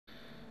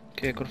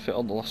Okay, I could fit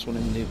on the last one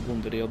in the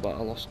one video, but I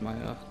lost my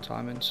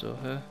timing, so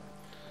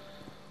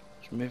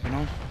just moving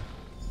on.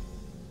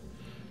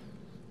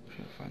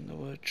 Trying to find the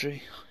word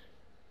tree.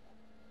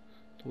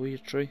 The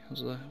weird tree,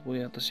 as the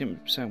weird. They seem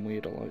to sound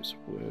weird, although it's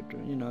weird.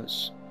 You know,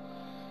 it's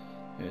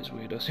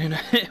weird. You know,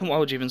 why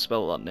would you even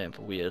spell that name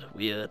for weird?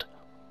 Weird.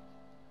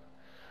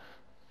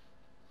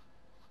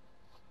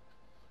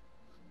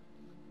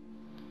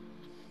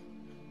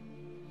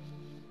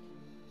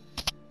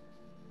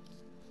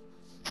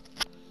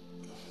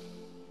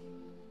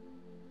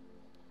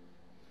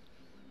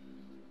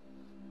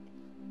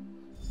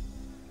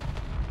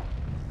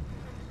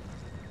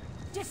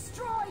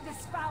 Destroy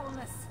this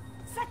foulness!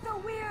 Set the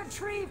weird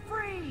tree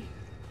free!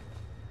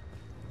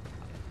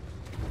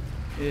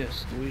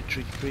 Yes, the weird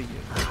tree free.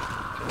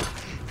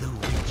 The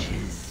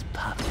witch's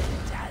puppet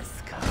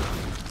has come.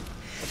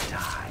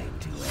 Time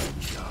to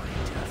enjoy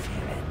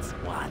interference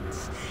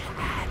once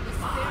and The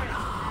spirit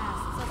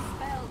casts a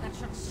spell that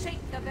shall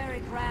shake the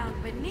very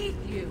ground beneath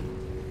you.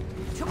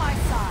 To my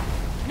side,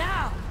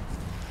 now!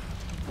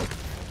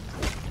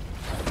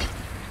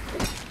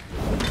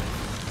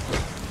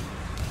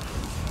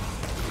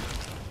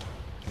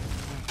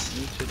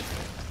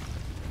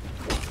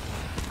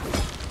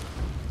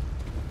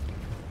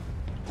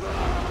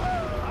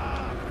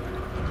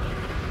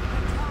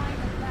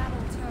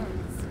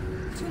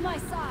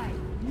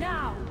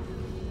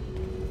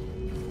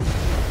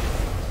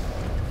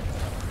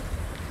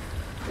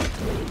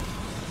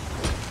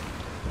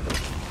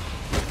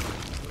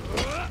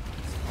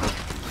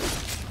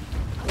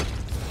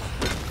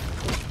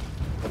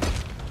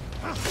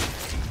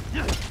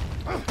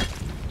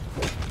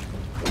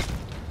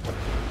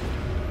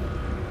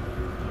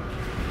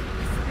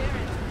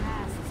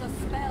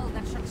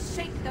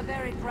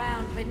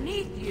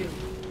 Beneath you.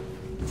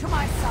 To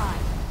my side.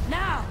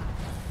 Now!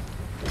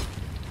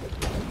 The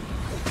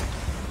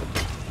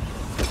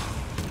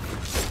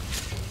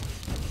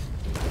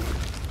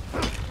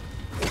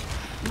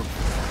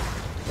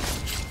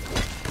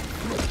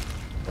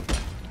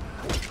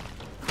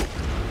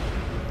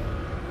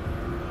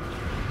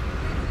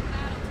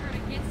battle turn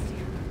against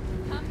you.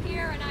 Come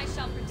here and I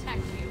shall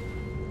protect you.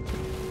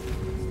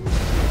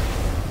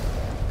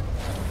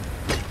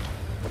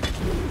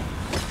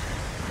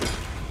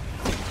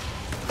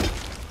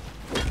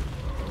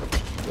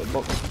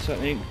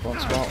 Technique,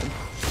 that's about them.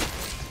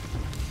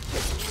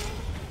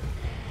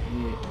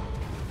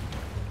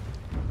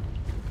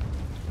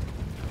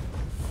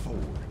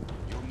 Fool,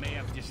 you may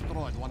have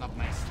destroyed one of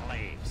my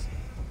slaves,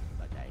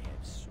 but I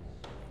have so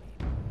many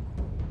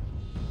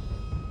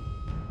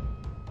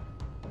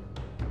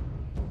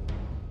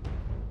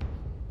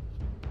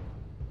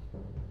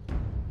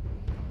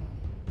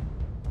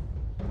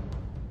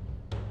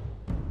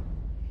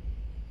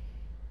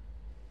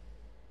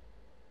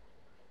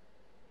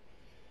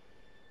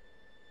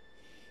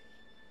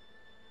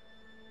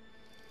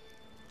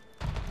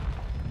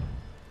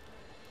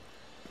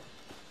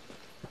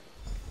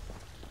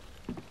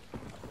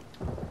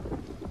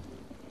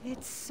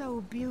It's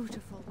so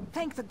beautiful.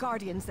 Thank the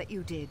Guardians that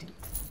you did.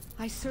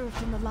 I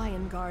served in the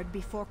Lion Guard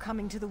before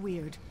coming to the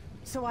Wyrd,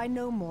 so I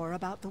know more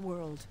about the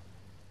world.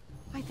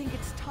 I think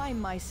it's time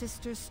my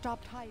sisters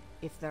stopped hiding.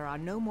 If there are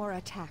no more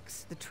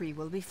attacks, the tree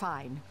will be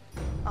fine.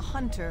 A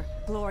hunter,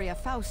 Gloria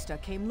Fausta,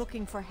 came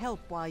looking for help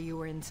while you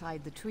were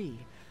inside the tree.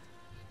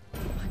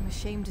 I'm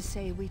ashamed to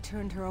say we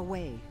turned her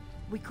away.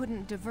 We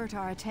couldn't divert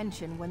our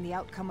attention when the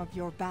outcome of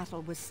your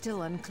battle was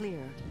still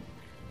unclear.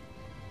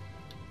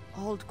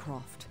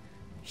 Aldcroft.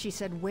 She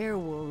said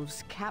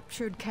werewolves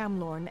captured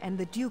Camlorn and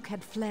the Duke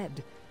had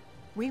fled.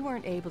 We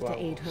weren't able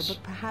to aid her, but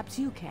perhaps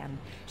you can.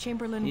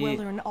 Chamberlain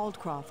Weller and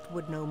Aldcroft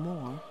would know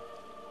more.